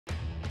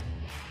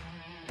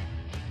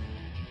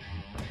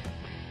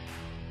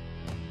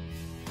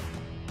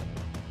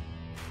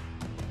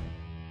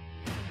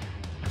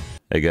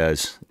Hey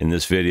guys, in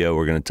this video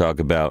we're going to talk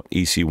about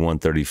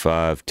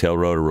EC135 tail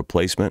rotor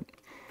replacement.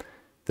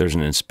 There's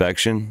an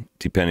inspection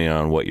depending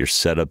on what your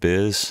setup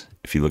is.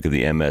 If you look at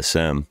the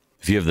MSM,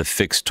 if you have the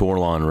fixed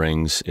Torlon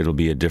rings, it'll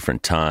be a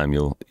different time.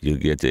 You'll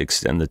get to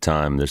extend the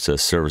time. There's a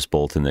service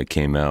bulletin that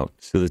came out.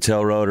 So the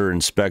tail rotor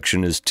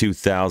inspection is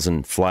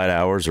 2,000 flight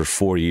hours or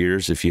 4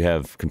 years if you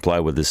have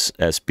complied with this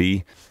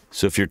SB.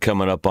 So if you're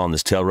coming up on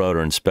this tail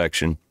rotor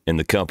inspection and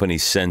the company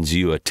sends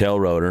you a tail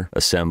rotor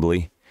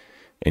assembly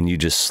and you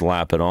just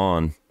slap it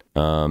on,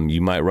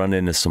 you might run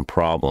into some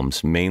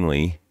problems.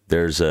 Mainly,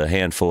 there's a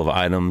handful of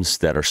items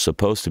that are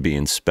supposed to be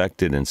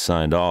inspected and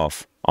signed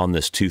off on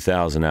this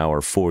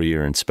 2,000-hour,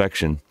 4-year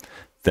inspection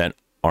that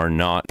are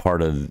not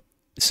part of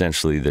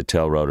essentially the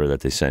tail rotor that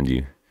they send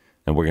you.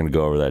 And we're going to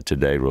go over that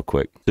today real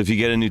quick. So if you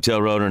get a new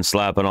tail rotor and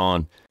slap it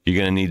on, you're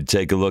going to need to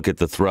take a look at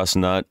the thrust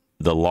nut,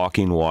 the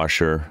locking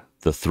washer,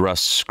 the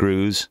thrust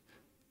screws,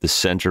 the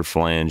center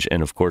flange,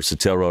 and of course the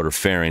tail rotor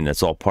fairing.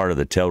 That's all part of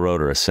the tail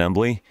rotor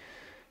assembly.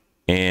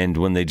 And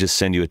when they just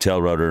send you a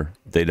tail rotor,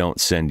 they don't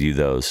send you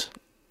those.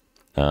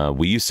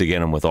 We used to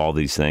get them with all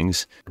these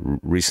things.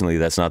 Recently,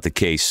 that's not the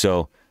case.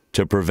 So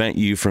to prevent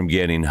you from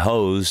getting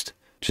hosed,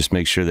 just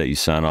make sure that you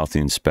sign off the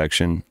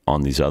inspection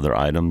on these other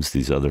items,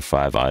 these other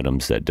 5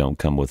 items that don't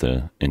come with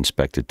an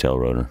inspected tail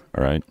rotor.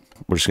 All right,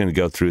 we're just going to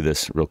go through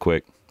this real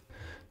quick.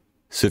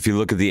 So if you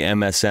look at the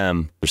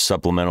MSM, there's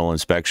supplemental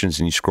inspections,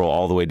 and you scroll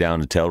all the way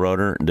down to tail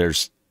rotor,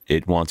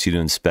 it wants you to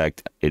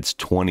inspect, it's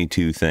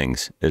 22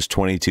 things. There's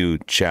 22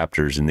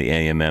 chapters in the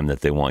AMM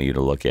that they want you to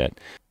look at.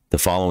 The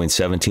following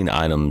 17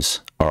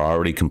 items are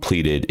already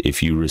completed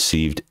if you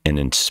received an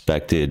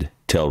inspected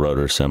tail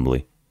rotor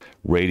assembly: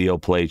 radial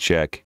play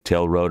check,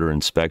 tail rotor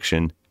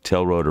inspection,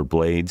 tail rotor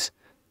blades,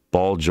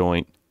 ball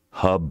joint,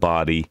 hub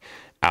body,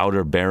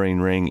 outer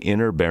bearing ring,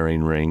 inner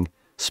bearing ring,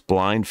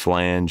 spline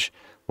flange,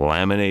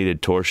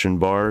 laminated torsion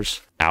bars,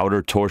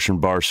 outer torsion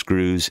bar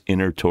screws,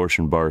 inner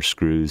torsion bar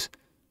screws,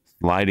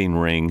 sliding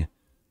ring,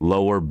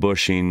 lower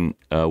bushing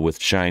with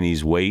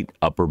Chinese weight,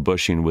 upper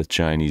bushing with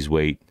Chinese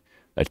weight,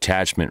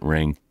 attachment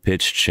ring,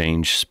 pitch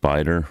change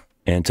spider,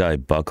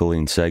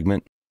 anti-buckling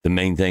segment. The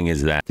main thing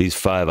is that these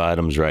 5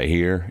 items right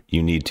here,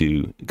 you need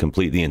to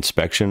complete the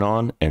inspection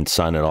on and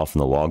sign it off in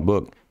the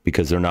logbook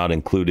because they're not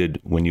included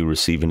when you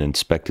receive an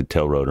inspected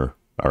tail rotor.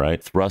 All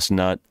right, thrust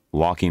nut,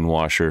 locking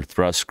washer,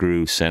 thrust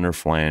screw, center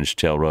flange,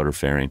 tail rotor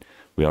fairing.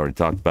 We already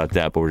talked about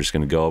that, but we're just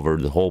going to go over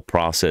the whole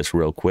process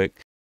real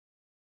quick.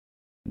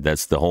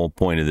 That's the whole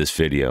point of this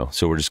video.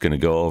 So we're just going to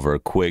go over a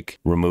quick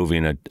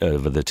removing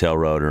of the tail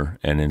rotor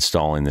and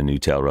installing the new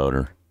tail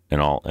rotor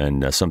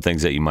and some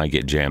things that you might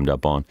get jammed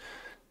up on.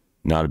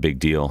 Not a big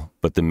deal,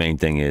 but the main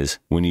thing is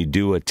when you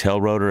do a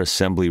tail rotor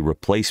assembly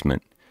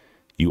replacement,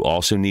 you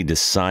also need to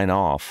sign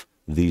off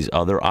these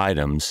other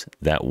items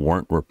that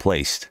weren't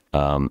replaced,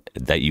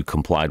 that you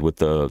complied with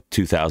the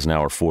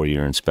 2,000-hour,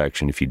 4-year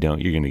inspection. If you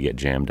don't, you're going to get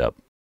jammed up.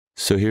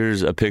 So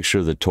here's a picture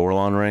of the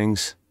Torlon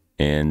rings,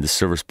 and the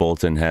service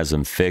bulletin has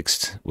them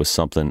fixed with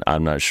something.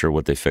 I'm not sure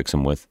what they fix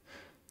them with.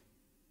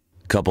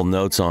 A couple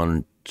notes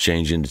on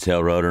changing the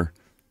tail rotor.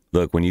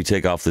 Look, when you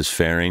take off this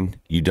fairing,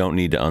 you don't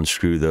need to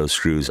unscrew those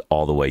screws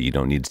all the way. You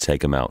don't need to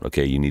take them out,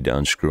 okay? You need to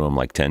unscrew them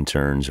like 10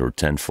 turns or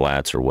 10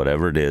 flats or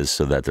whatever it is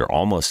so that they're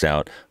almost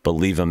out, but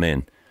leave them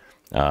in.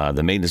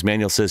 The maintenance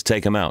manual says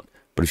take them out,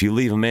 but if you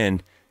leave them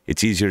in,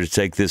 it's easier to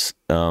take this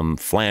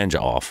flange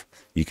off.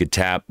 You could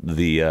tap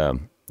the,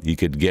 you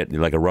could get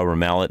like a rubber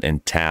mallet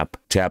and tap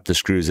the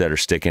screws that are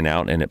sticking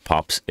out, and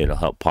it'll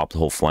help pop the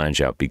whole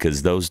flange out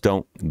because those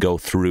don't go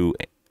through.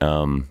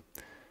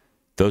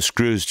 Those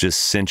screws just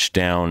cinch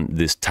down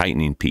this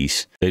tightening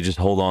piece. They just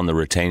hold on the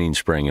retaining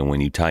spring, and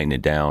when you tighten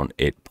it down,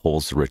 it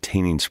pulls the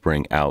retaining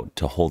spring out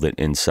to hold it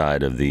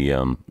inside of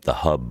the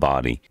hub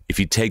body. If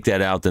you take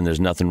that out, then there's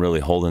nothing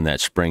really holding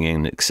that spring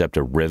in except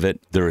a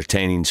rivet. The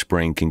retaining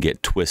spring can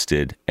get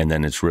twisted, and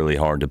then it's really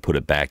hard to put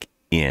it back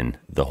in,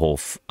 the whole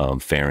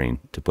fairing,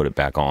 to put it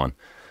back on.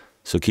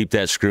 So keep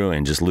that screw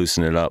in, just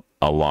loosen it up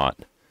a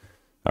lot.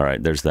 All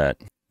right, there's that.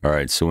 All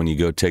right, so when you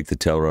go take the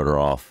tail rotor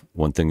off,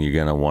 one thing you're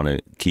going to want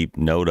to keep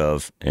note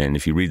of, and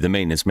if you read the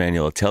maintenance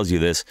manual, it tells you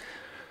this,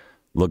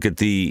 look at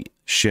the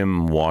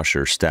shim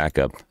washer stack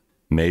up,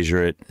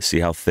 measure it, see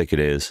how thick it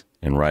is,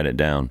 and write it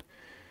down.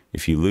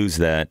 If you lose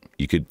that,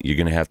 you're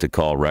going to have to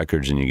call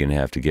records, and you're going to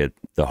have to get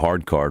the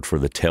hard card for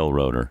the tail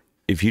rotor.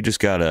 If you just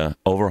got a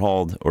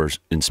overhauled or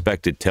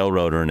inspected tail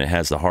rotor and it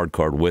has the hard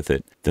card with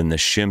it, then the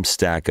shim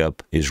stack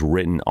up is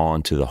written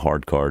onto the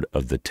hard card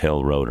of the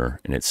tail rotor,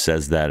 and it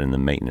says that in the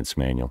maintenance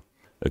manual.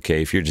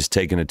 Okay, if you're just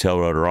taking a tail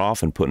rotor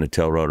off and putting a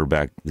tail rotor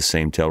back, the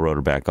same tail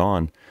rotor back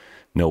on,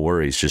 no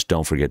worries, just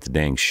don't forget the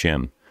dang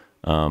shim.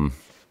 You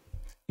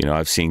know,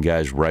 I've seen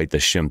guys write the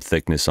shim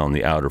thickness on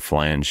the outer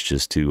flange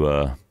just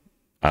to,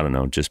 I don't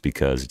know, just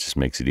because it just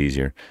makes it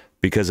easier.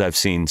 Because I've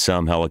seen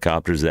some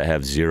helicopters that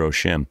have 0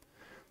 shim.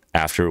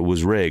 After it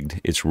was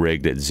rigged, it's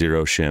rigged at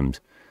 0 shims.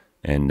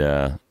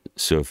 And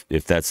so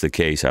if that's the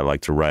case, I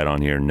like to write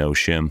on here no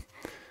shim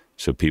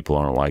so people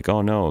aren't like,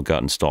 oh no, it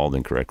got installed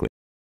incorrectly.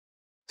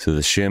 So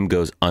the shim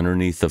goes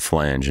underneath the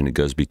flange, and it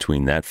goes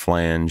between that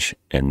flange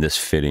and this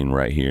fitting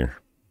right here.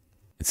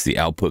 It's the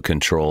output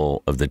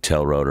control of the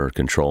tail rotor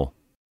control.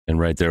 And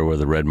right there where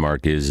the red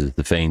mark is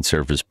the vane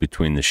surface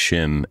between the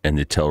shim and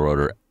the tail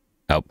rotor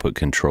output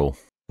control.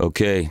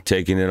 Okay,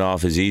 taking it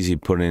off is easy.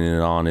 Putting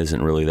it on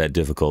isn't really that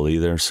difficult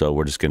either. So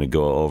we're just going to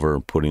go over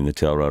putting the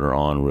tail rotor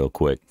on real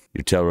quick.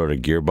 Your tail rotor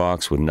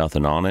gearbox with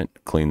nothing on it.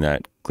 Clean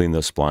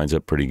those splines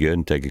up pretty good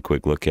and take a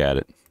quick look at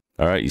it.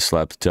 All right, you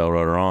slap the tail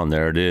rotor on.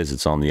 There it is.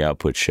 It's on the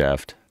output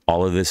shaft.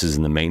 All of this is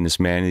in the maintenance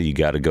manual. You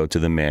got to go to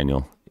the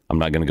manual. I'm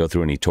not going to go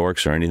through any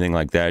torques or anything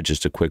like that.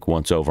 Just a quick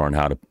once over on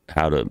how to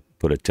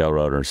put a tail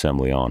rotor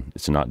assembly on.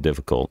 It's not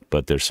difficult,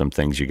 but there's some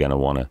things you're going to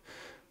want to.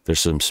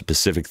 There's some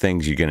specific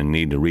things you're going to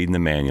need to read in the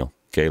manual.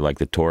 Okay, like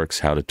the torques,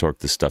 how to torque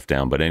this stuff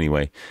down. But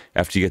anyway,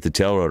 after you get the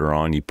tail rotor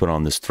on, you put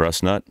on this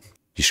thrust nut.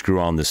 You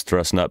screw on this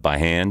thrust nut by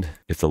hand.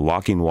 If the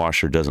locking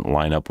washer doesn't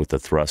line up with the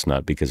thrust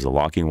nut, because the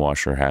locking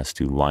washer has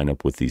to line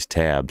up with these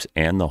tabs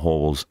and the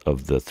holes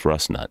of the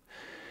thrust nut.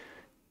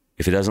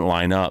 If it doesn't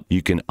line up,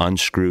 you can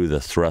unscrew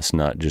the thrust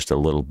nut just a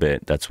little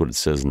bit. That's what it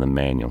says in the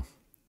manual.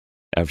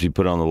 After you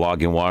put on the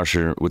locking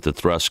washer with the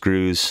thrust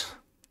screws,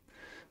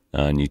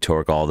 and you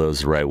torque all those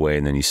the right way,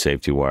 and then you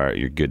safety wire it,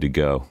 you're good to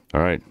go.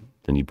 All right,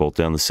 then you bolt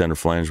down the center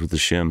flange with the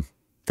shim.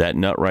 That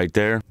nut right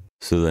there,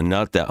 so the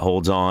nut that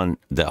holds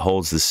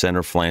the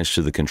center flange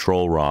to the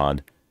control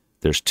rod,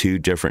 there's two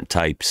different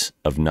types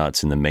of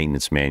nuts in the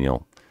maintenance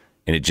manual,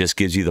 and it just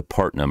gives you the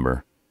part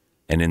number.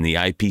 And in the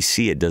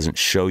IPC, it doesn't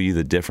show you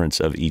the difference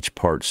of each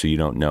part, so you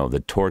don't know. The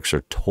torques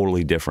are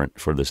totally different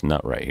for this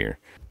nut right here.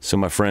 So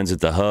my friends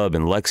at the hub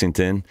in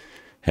Lexington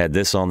had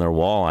this on their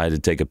wall. I had to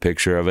take a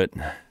picture of it.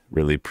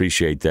 Really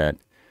appreciate that.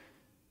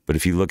 But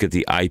if you look at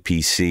the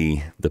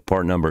IPC, the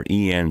part number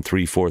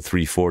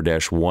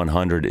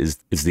EN3434-100 is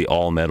the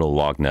all-metal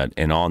lock nut.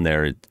 And on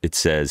there, it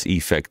says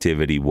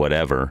effectivity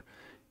whatever.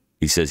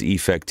 He says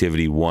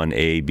effectivity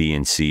 1A, B,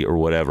 and C, or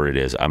whatever it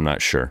is. I'm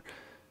not sure.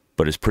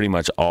 But it's pretty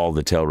much all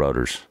the tail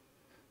rotors.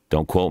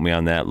 Don't quote me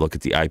on that. Look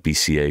at the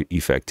IPC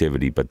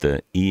effectivity. But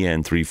the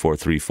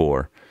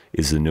EN3434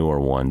 is the newer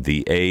one.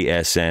 The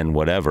ASN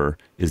whatever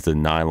is the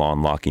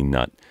nylon locking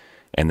nut.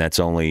 And that's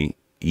only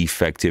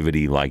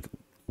effectivity like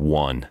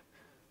 1.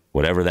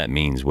 Whatever that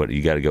means. What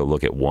you got to go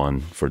look at 1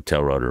 for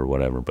tail rotor or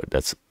whatever. But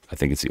that's, I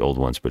think it's the old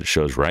ones. But it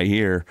shows right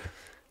here.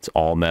 It's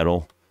all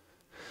metal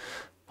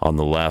on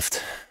the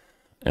left.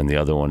 And the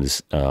other one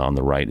is on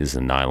the right is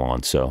the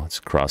nylon. So it's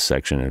a cross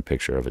section and a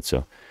picture of it.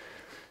 So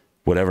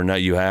whatever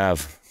nut you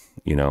have,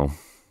 you know,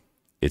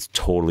 it's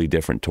totally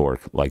different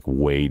torque, like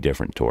way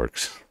different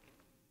torques.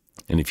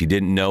 And if you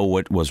didn't know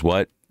what was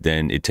what,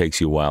 then it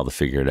takes you a while to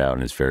figure it out,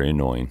 and it's very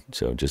annoying.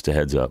 So just a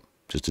heads up,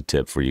 just a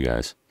tip for you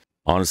guys.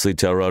 Honestly,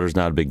 tail rotor is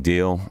not a big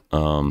deal.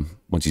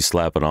 Once you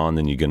slap it on,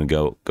 then you're going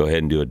to go ahead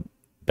and do a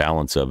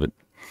balance of it.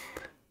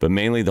 But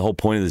mainly the whole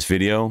point of this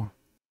video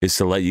is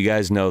to let you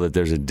guys know that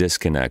there's a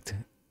disconnect.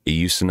 It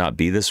used to not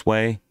be this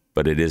way,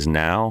 but it is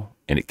now,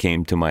 and it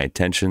came to my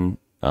attention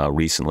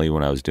recently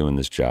when I was doing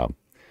this job.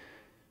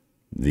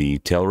 The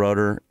tail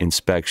rotor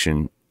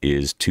inspection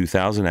is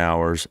 2,000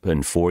 hours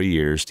and 4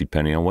 years,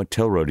 depending on what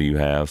tail rotor you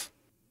have,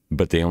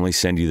 but they only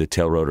send you the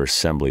tail rotor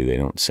assembly. They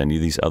don't send you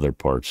these other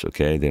parts,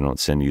 okay? They don't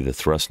send you the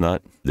thrust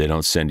nut. They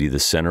don't send you the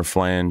center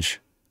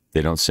flange.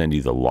 They don't send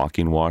you the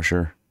locking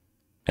washer,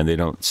 and they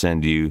don't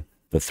send you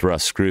the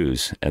thrust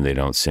screws, and they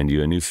don't send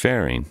you a new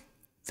fairing.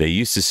 They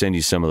used to send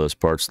you some of those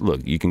parts.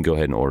 Look, you can go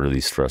ahead and order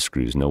these thrust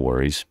screws, no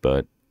worries.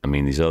 But, I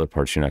mean, these other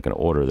parts you're not going to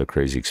order. They're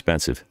crazy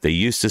expensive. They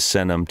used to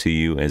send them to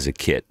you as a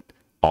kit,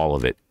 all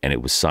of it. And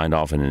it was signed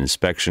off in an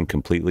inspection,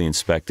 completely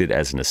inspected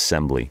as an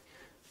assembly.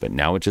 But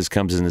now it just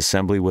comes in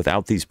assembly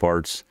without these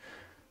parts.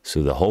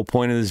 So the whole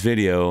point of this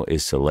video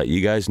is to let you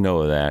guys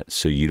know that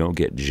so you don't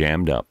get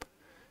jammed up.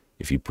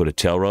 If you put a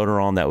tail rotor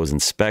on that was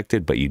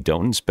inspected, but you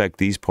don't inspect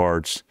these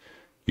parts,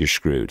 you're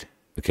screwed,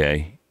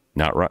 okay?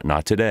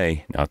 Not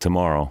today, not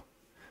tomorrow,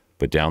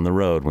 but down the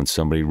road when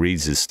somebody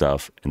reads this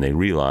stuff and they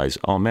realize,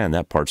 oh man,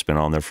 that part's been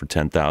on there for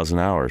 10,000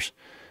 hours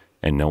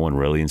and no one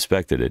really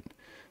inspected it.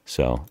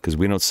 So, because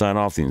we don't sign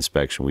off the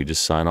inspection, we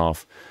just sign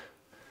off,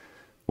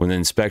 when the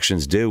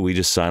inspection's due, we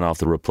just sign off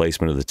the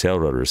replacement of the tail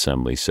rotor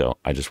assembly. So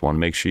I just want to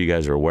make sure you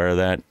guys are aware of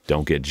that.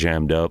 Don't get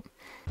jammed up.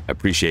 I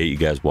appreciate you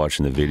guys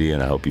watching the video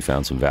and I hope you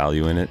found some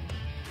value in it.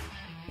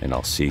 And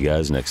I'll see you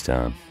guys next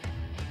time.